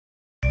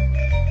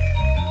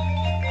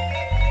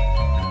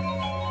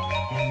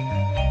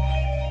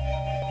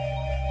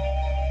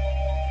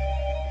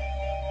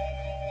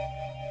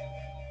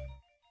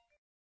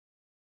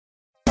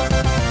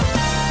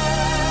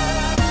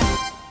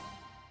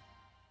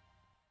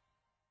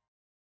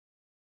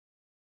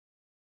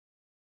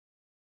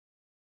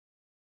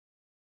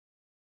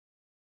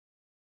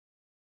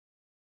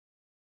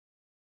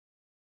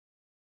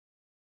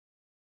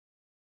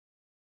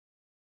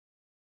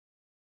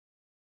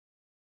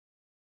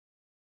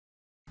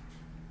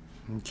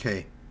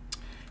Okay.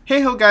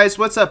 Hey ho guys,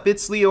 what's up?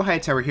 It's Leo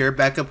Hightower here,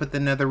 back up with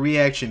another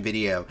reaction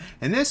video.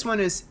 And this one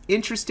is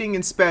interesting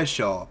and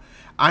special.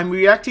 I'm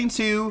reacting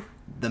to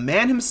the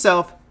man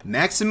himself,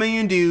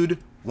 Maximilian Dude,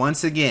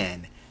 once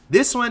again.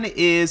 This one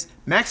is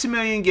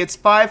Maximilian gets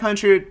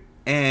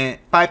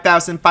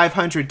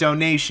 5,500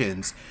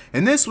 donations.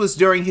 And this was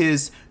during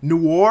his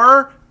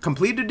Noir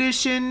Complete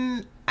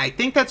Edition, I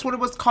think that's what it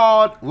was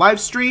called, live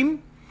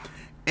stream.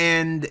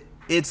 And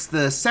it's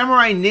the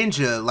Samurai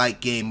Ninja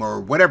like game or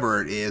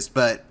whatever it is,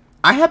 but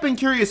I have been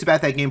curious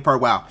about that game for a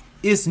while.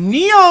 Is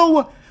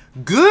Neo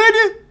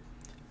good?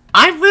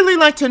 I'd really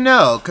like to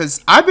know,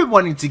 because I've been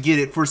wanting to get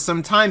it for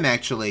some time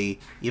actually,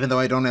 even though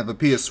I don't have a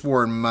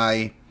PS4 and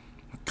my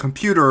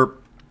computer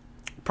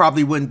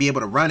probably wouldn't be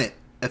able to run it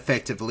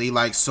effectively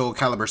like Soul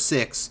Calibur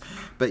 6.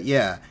 But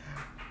yeah,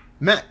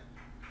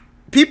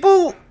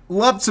 people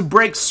love to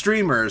break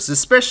streamers,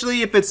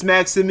 especially if it's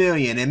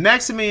Maximilian. And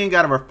Maximilian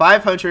got over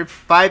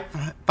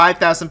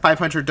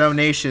 5,500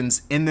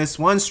 donations in this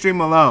one stream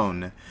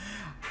alone.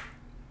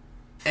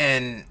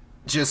 And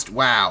just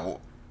wow.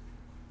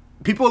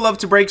 People love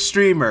to break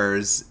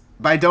streamers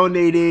by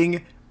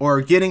donating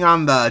or getting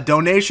on the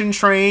donation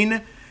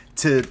train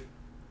to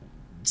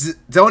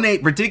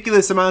donate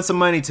ridiculous amounts of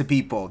money to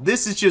people.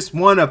 This is just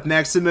one of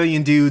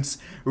Maximilian Dude's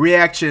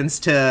reactions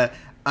to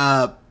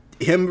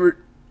him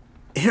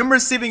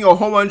receiving a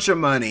whole bunch of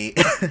money.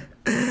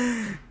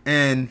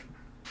 And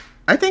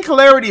I think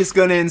hilarity is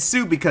going to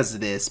ensue because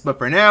of this. But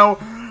for now,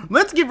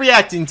 let's get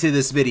reacting to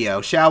this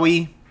video, shall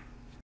we?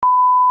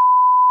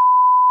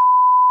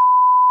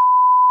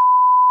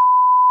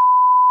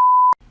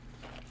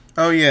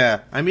 Oh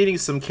yeah, I'm eating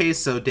some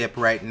queso dip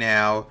right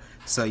now.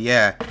 So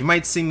yeah, you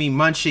might see me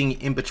munching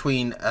in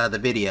between the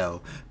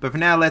video. But for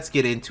now, let's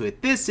get into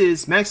it. This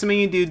is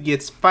Maximilian Dude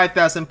gets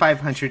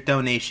 5,500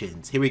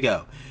 donations. Here we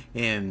go.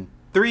 In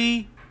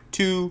 3,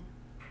 2...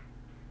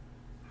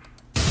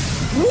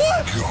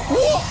 What?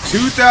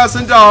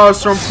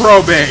 $2,000 from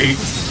probate.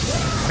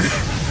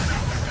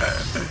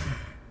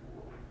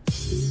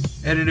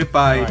 Edited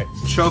by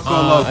Choco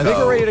Loco. I think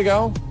we're ready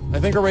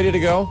to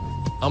go.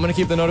 I'm gonna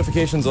keep the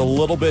notifications a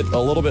little bit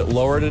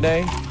lower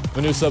today. I'm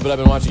a new sub, but I've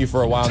been watching you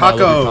for a while now. I love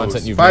your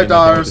content. You've made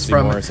 $5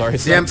 from Sorry,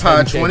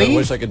 Dampa 20. I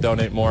wish I could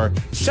donate more.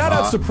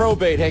 Shoutouts to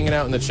Probate hanging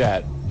out in the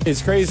chat.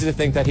 It's crazy to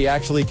think that he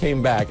actually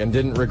came back and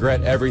didn't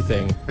regret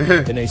everything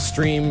in a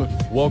stream,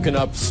 woken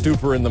up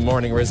stupor in the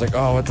morning where he's like,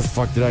 oh, what the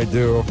fuck did I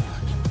do?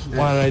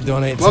 Why did I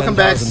donate Welcome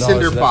back to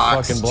 $10,000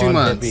 Cinderbox. 2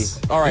 months.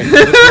 Hippie? All right,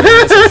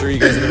 I'm sure you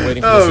guys have been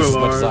waiting for this just as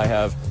much as I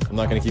have. I'm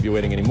not going to keep you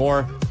waiting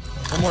anymore.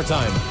 One more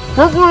time.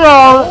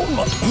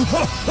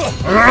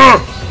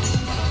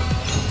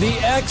 The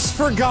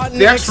ex-forgotten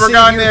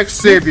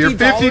ex-savior,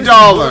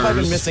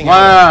 $50.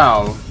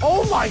 Wow.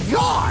 Oh my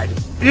god.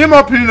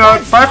 Emo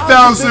Peanut,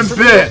 5,000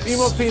 bits.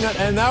 Emo Peanut,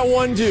 and that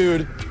one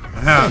dude.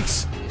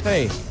 Thanks.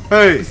 Hey.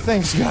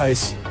 Thanks,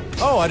 guys.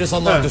 Oh, I just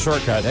unlocked a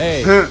shortcut.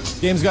 Hey,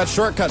 game's got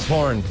shortcut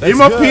porn. That's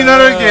Emo good.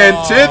 Peanut again,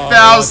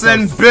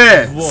 10,000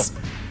 bits.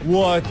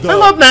 What the? I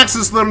love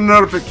Max's little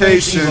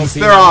notifications.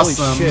 They're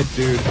awesome. Holy shit,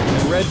 dude.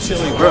 And Red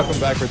Chili, welcome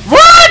back for...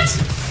 What?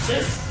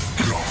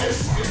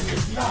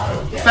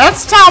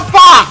 That's Top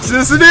Fox,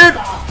 isn't it?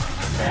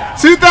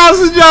 $2,000,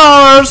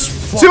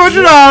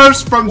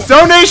 $200 from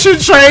donation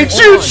train.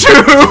 Choo choo.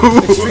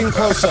 Extreme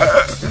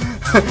close-up.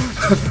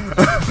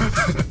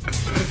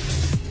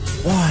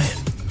 What?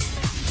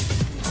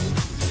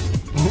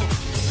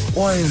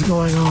 What is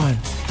going on?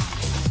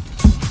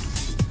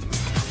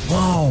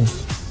 Wow.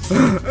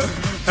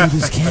 Dude,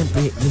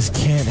 this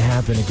can't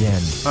happen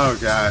again. Oh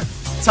god.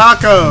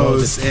 Tacos. No,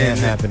 this can't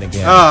happen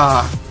again.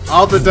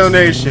 All the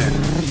donation.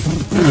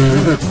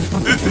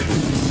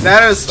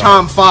 That is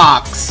Tom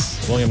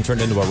Fox. William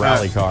turned into a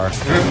rally car.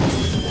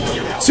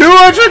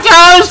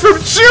 $200 from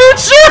Choo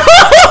Choo.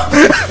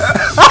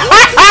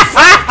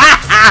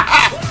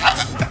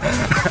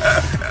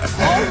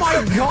 Oh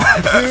my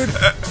god, dude.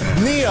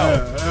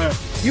 Neo.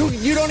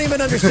 You don't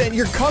even understand.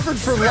 You're covered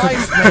for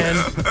life, man.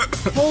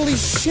 Holy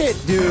shit,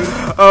 dude.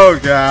 Oh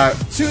god.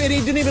 And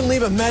he didn't even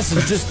leave a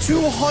message. Just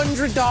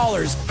 $200.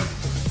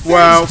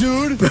 Wow. Thanks,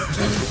 dude.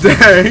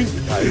 Dang.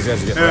 God, these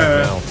guys are getting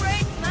wrecked now.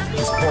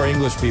 These poor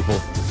English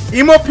people.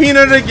 Emo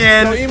Peanut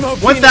again.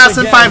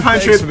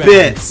 1,500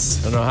 bits.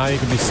 I don't know how you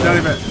can be so.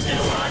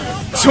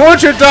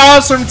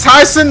 $200 from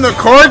Tyson the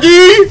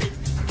Corgi.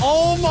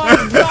 Oh my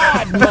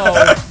god,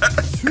 Mo.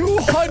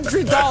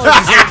 $200.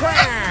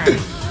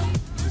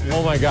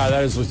 Oh my god,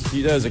 that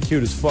is a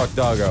cute as fuck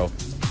doggo.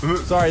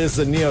 Sorry, this is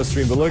a Neo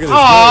stream, but look at this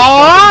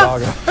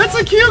doggo. That's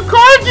a cute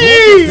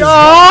corgi!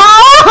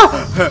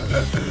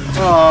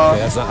 Okay,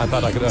 that's not, I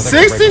thought I could.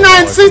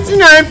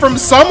 $69.69 from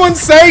someone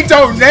say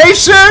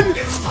donation.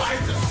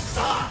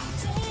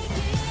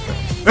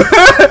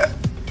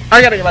 I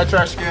gotta get my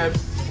trash can.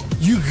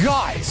 You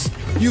guys.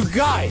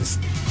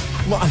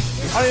 Well, I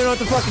don't even know what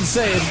to fucking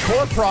say. It's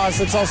poor pros.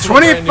 It's also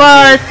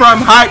 25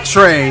 from Hype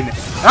Train.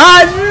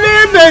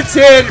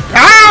 Unlimited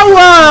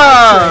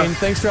power!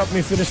 Thanks for helping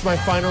me finish my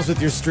finals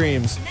with your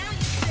streams.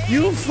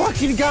 You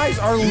fucking guys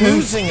are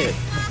losing it.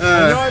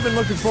 I know I've been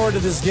looking forward to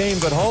this game,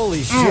 but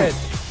holy shit.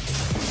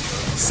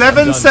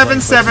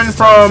 777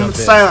 from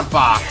Silent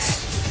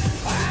Fox.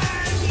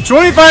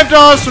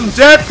 $25 from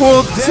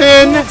Deadpool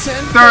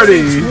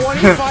 1030.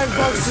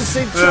 $25 to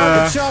say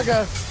chugga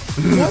chugga.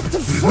 What the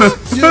fuck,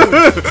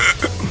 dude?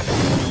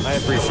 I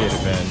appreciate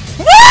it, man.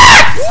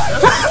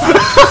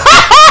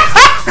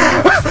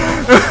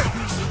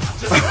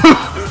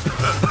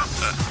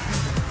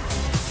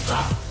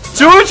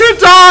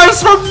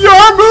 $200 from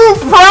Your Move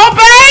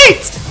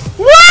Probate!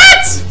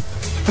 What?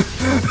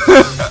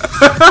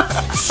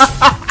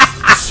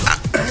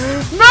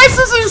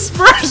 Nicest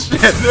expression!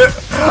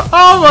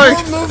 Oh my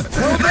god. Your Move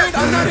Probate?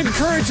 I'm not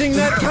encouraging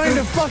that kind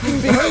of fucking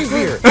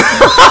behavior.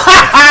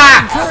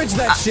 Encourage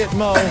that shit,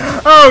 Mo.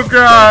 Oh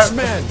god. Thanks,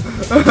 man.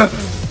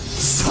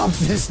 Stop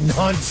this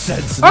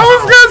nonsense. I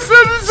was gonna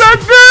say the same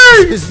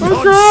thing!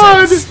 Oh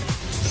nonsense. God.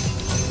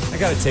 I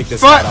gotta take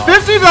this hat off.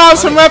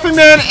 $50 from Laughing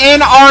Man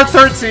and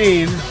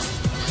R13.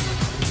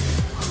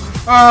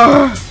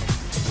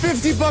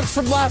 $50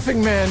 from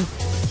Laughing Man.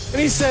 And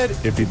he said,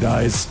 if he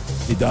dies,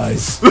 he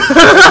dies.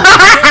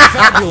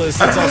 Fabulous.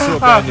 That's also a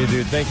brand new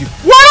dude. Thank you.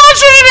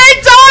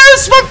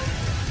 $108 from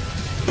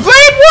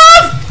Blade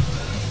Wolf!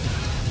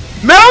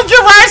 Metal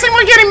Gear Rising?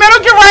 We're getting Metal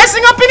Gear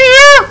Rising up in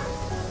here?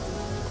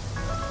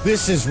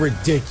 This is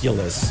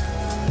ridiculous.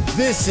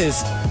 This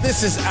is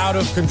out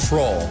of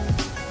control.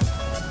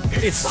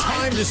 It's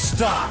time to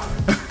stop.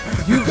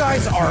 You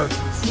guys are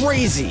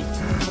crazy.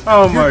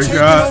 Oh my god. You're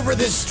taking over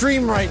this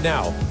stream right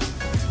now.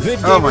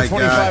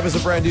 VidGamer25 is a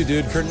brand new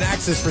dude.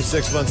 Kernaxis for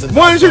 6 months. And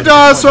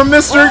 $100 from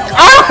Mr.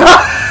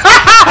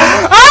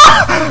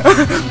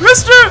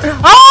 Mr.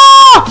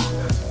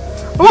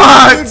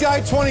 What? Dude guy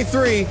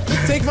 23.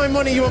 Take my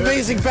money, you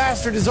amazing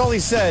bastard, is all he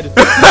said.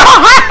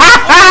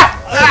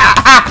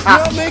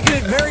 You're making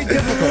it very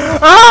difficult.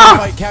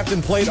 Fight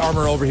Captain Plate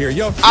Armor over here.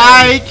 Yo,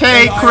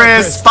 IK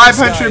Chris,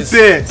 500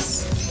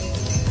 bits.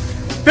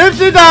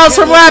 $50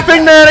 from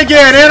Laughing Man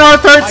again,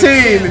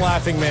 NR13.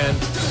 Laughing Man.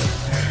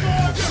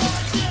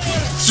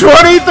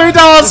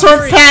 $23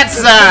 from Pat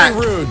Sack.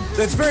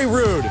 That's very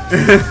rude.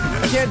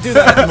 I can't do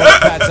that anymore,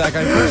 Pat Sack.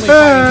 I'm currently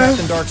fighting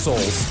Captain Dark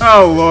Souls.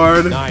 Oh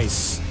lord.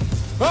 Nice.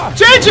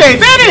 JJ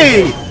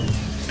Benny.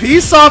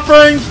 Peace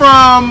offering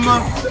from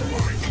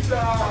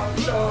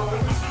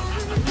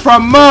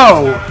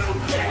Mo.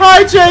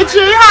 Hi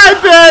JJ. Hi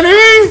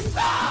Benny.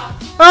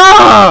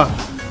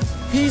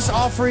 Peace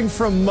offering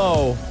from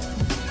Mo.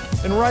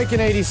 And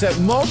Riken80 said,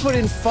 Mo put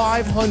in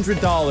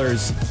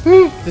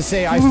 $500 to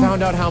say, I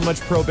found out how much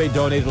Probate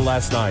donated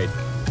last night.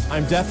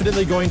 I'm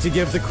definitely going to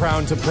give the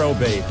crown to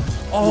Probate.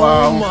 Oh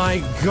wow.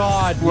 My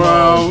god,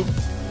 wow. Mo.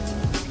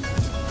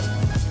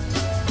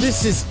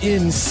 This is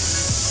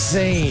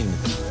insane.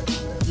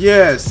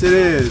 Yes, it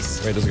is.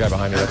 Wait, there's a guy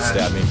behind me that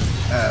stabbed me.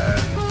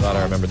 Glad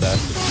I remembered that.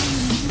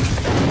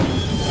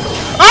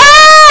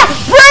 Ah!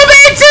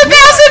 Probate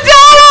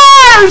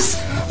 $2,000!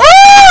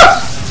 Ah!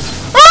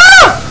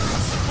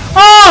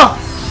 Oh!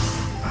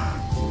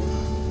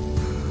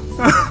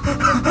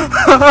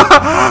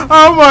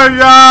 Oh my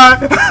god!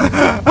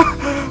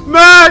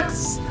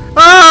 Max!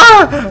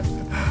 Ah!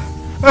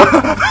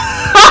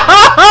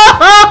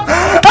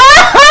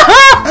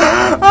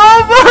 Oh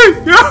my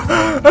god!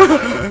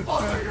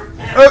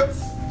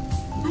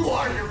 Who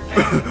are you?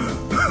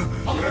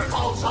 I'm gonna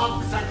call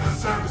Child Protective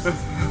Services.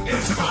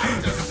 It's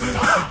time to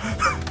stop!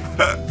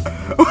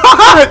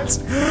 What?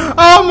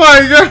 Oh my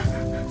god!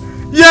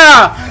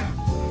 Yeah!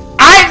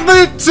 I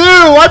would too!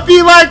 I'd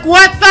be like,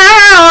 what the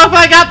hell if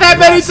I got that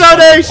many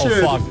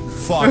donations? Oh,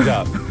 fucked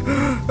up.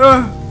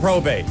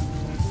 Probate.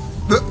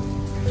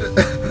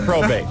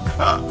 Probate.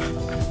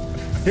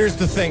 Here's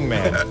the thing,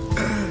 man.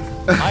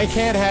 I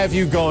can't have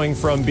you going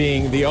from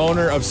being the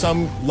owner of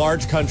some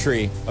large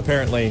country,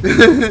 apparently,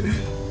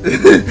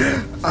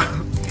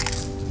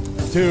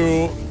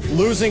 to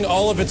losing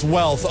all of its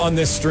wealth on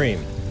this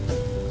stream.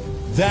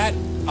 That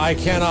I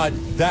cannot.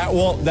 That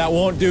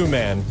won't do,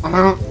 man.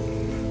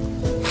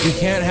 You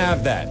can't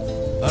have that.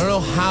 I don't know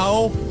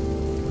how.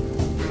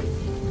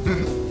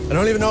 I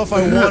don't even know if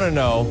I want to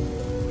know.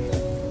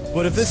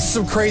 But if this is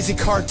some crazy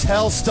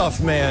cartel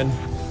stuff, man,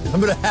 I'm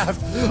gonna have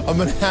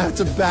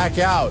to back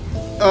out.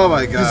 Oh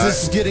my god. Because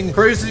this is getting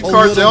crazy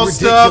cartel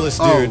ridiculous,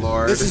 stuff. dude. Oh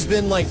lord. This has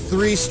been like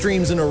 3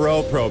 streams in a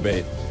row,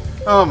 Probate.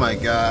 Oh my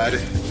god.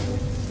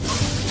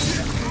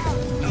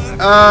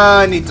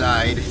 And he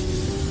died.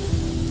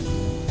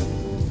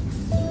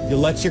 You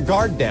let your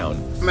guard down.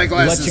 My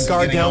glasses you let your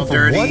guard down for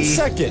dirty. 1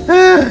 second,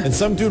 and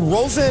some dude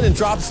rolls in and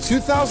drops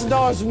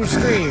 $2,000 on your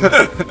stream,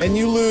 and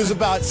you lose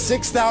about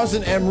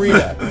 6,000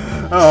 Amrita.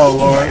 Oh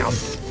lord.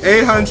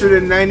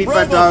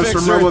 $895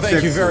 from RoboFixer.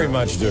 Thank you very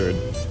much, dude.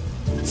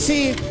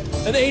 See,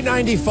 an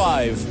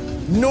 $895.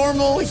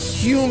 Normal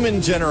human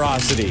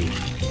generosity.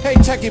 Hey,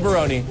 Techie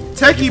Baroni.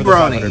 Techie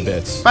Baroni. 500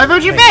 bits.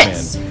 500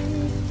 bits!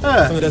 Something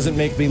that doesn't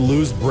make me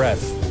lose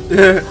breath.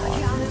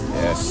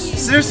 Yes.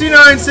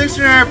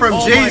 6969 from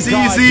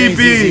JZZB.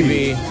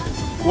 JZZB.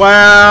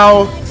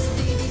 Wow.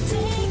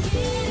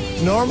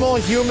 Normal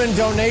human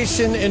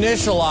donation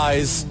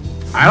initialize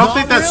I don't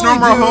think that's really,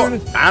 normal.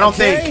 dude. I don't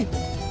Okay? think.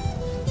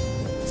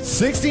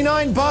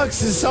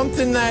 $69 is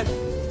something that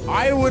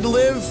I would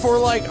live for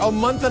like a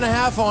month and a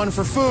half on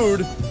for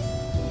food.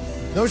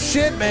 No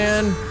shit,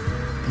 man.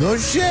 No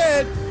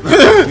shit.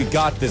 We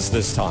got this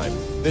time.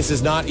 This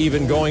is not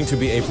even going to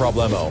be a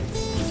problemo.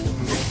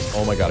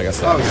 Oh my god, I got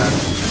stuck. Oh god.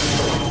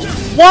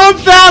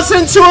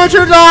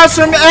 $1,200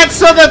 from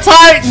X of the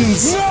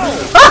Titans.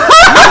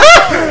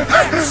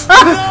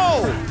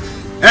 No!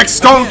 X,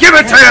 don't give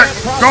it to you.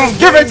 Don't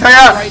give it to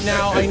you. Right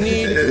now, I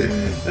need.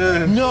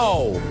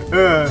 No.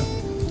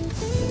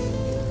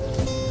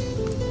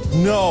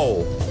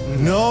 No.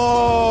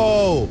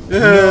 No.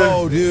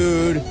 No,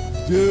 dude.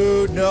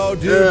 Dude, no,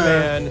 dude,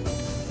 man.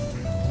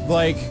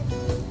 Like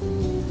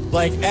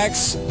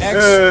X,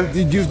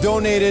 you've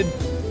donated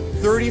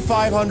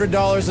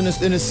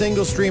 $3,500 in a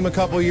single stream a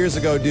couple years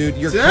ago, dude.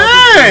 You're covered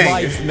for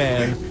life,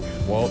 man.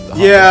 Well,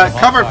 yeah,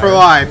 covered for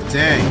life.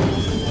 Dang.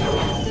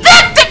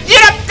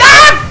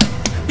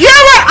 You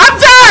know what? I'm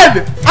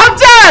done. I'm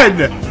done.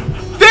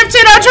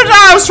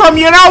 $1,500 from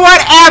you know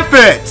what? F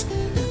it.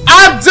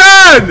 I'm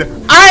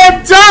done. I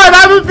am done.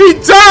 I would be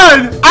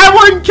done. I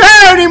wouldn't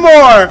care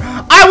anymore.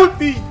 I would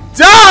be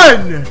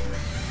done.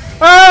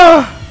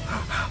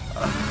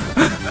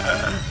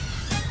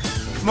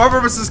 Marvel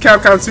vs.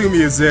 Capcom 2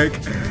 music.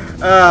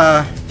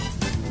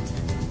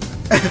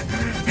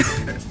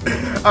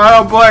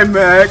 Oh boy,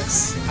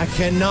 Max. I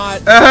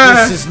cannot.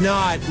 This is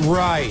not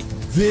right.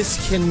 This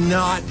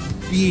cannot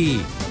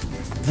be.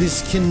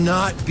 This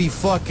cannot be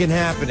fucking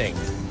happening.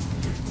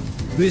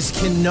 This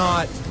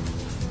cannot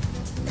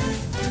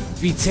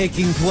be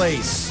taking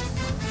place.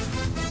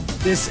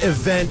 This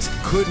event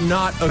could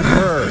not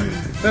occur.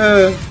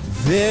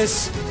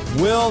 This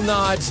will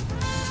not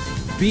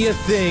be a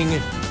thing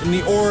in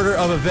the order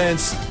of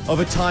events of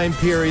a time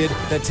period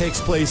that takes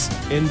place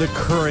in the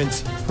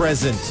current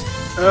present.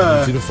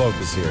 I need you to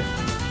focus here.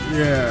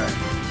 Yeah.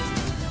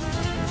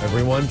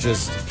 Everyone,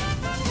 just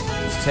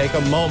take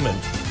a moment.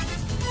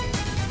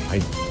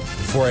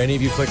 Before any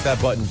of you click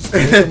that button, just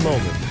take a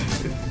moment.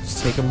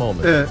 Just take a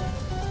moment.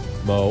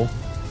 Mo,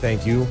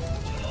 thank you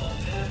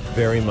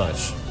very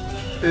much.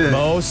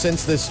 Mo,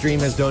 since this stream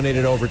has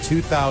donated over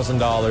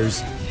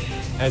 $2,000,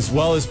 as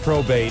well as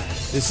probate,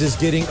 this is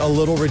getting a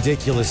little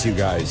ridiculous, you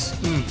guys.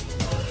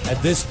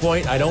 At this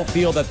point, I don't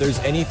feel that there's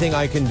anything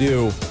I can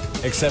do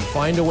except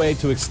find a way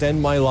to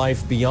extend my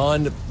life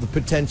beyond the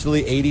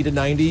potentially 80 to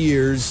 90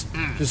 years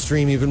to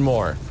stream even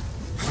more.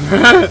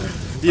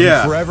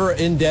 Yeah. I'm forever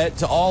in debt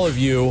to all of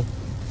you.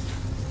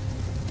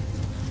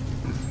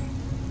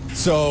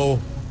 So,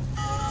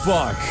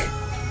 fuck.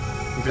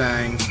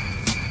 Dang.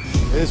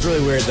 It's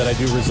really weird that I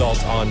do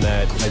result on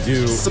that. I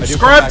do.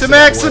 Subscribe to that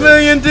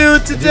Maximilian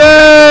Dude quite a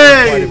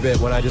today! bit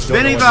when I just don't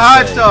Vinny know the what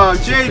Hot to say. Dog,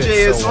 It JJ fits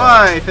his so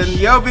well. wife, and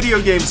Yo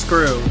Video Games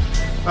Crew.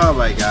 Oh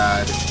my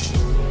god.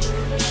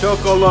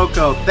 Choco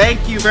Loco,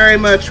 thank you very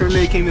much for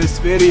making this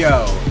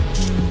video.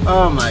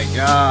 Oh my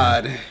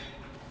god.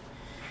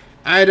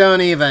 I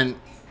don't even...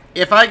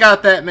 If I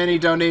got that many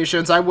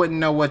donations, I wouldn't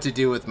know what to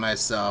do with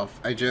myself.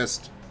 I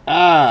just...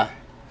 that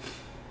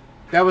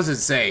was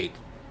insane.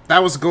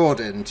 That was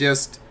golden.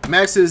 Just...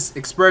 Max's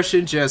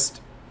expression just...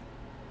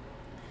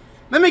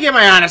 Let me get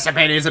my honest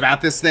opinions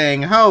about this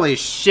thing. Holy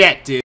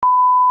shit, dude.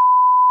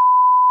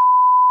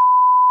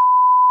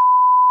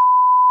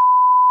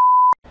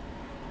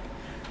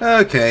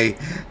 Okay,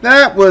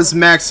 that was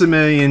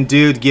Maximilian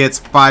Dude Gets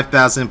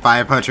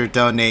 5,500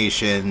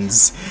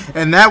 donations.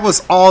 And that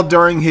was all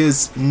during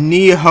his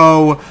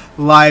Neho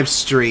live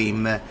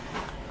stream.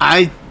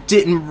 I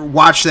didn't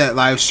watch that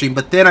live stream,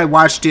 but then I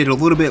watched it a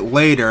little bit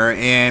later,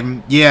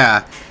 and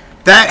yeah,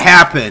 that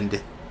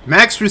happened.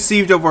 Max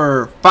received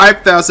over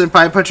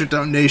 5,500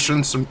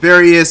 donations from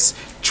various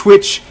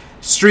Twitch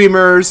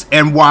streamers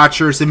and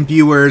watchers and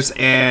viewers,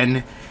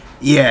 and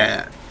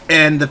yeah,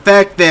 and the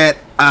fact that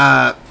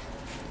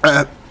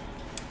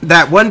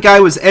that one guy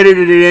was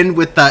edited in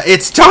with the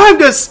 "It's time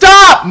to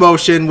stop"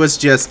 motion was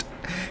just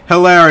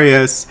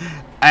hilarious.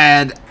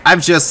 And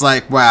I'm just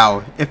like,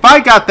 wow, if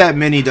I got that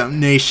many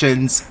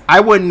donations,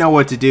 I wouldn't know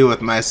what to do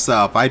with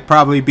myself. I would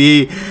probably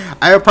be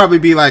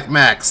like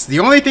Max. The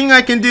only thing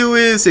I can do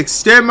is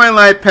extend my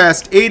life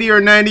past 80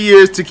 or 90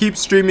 years to keep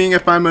streaming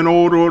if I'm an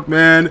old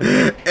man.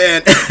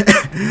 And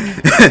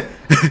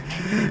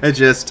it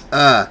just,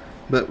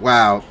 but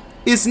wow.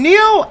 Is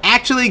Neo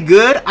actually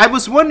good? I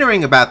was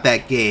wondering about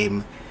that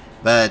game,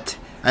 but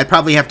I'd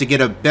probably have to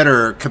get a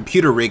better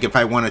computer rig if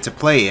I wanted to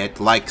play it,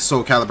 like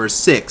Soul Calibur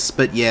 6,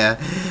 but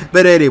yeah.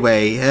 But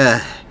anyway,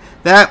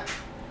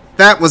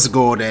 that was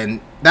golden.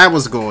 That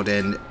was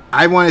golden.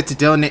 I wanted to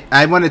donate,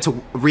 I wanted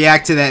to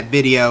react to that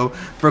video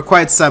for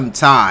quite some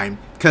time,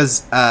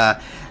 because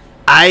I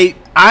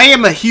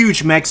am a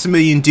huge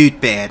Maximilian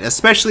Dude fan,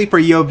 especially for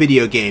Yo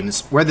Video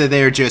Games, whether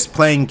they're just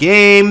playing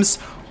games,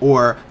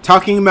 or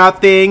talking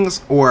about things,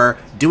 or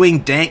doing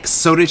dank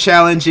soda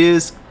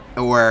challenges,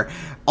 or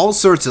all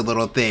sorts of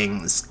little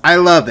things. I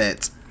love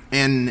it.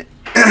 And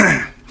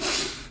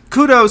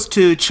kudos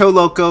to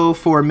Choloco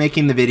for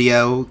making the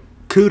video.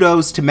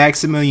 Kudos to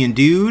Maximilian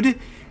Dude.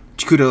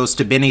 Kudos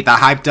to Benny the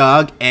Hype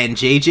Dog and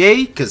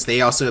JJ, because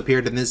they also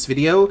appeared in this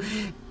video.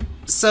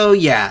 So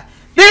yeah,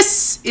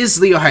 this is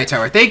Leo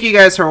Hightower. Thank you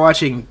guys for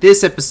watching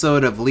this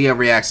episode of Leo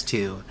Reacts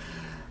 2.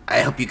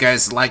 I hope you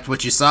guys liked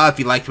what you saw. If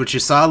you liked what you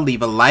saw,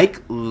 leave a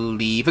like,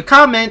 leave a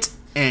comment,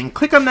 and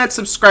click on that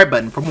subscribe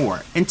button for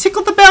more. And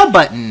tickle the bell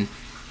button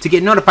to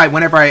get notified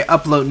whenever I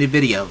upload new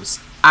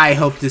videos. I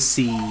hope to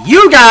see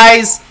you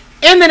guys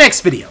in the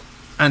next video.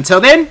 Until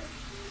then,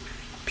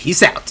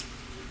 peace out.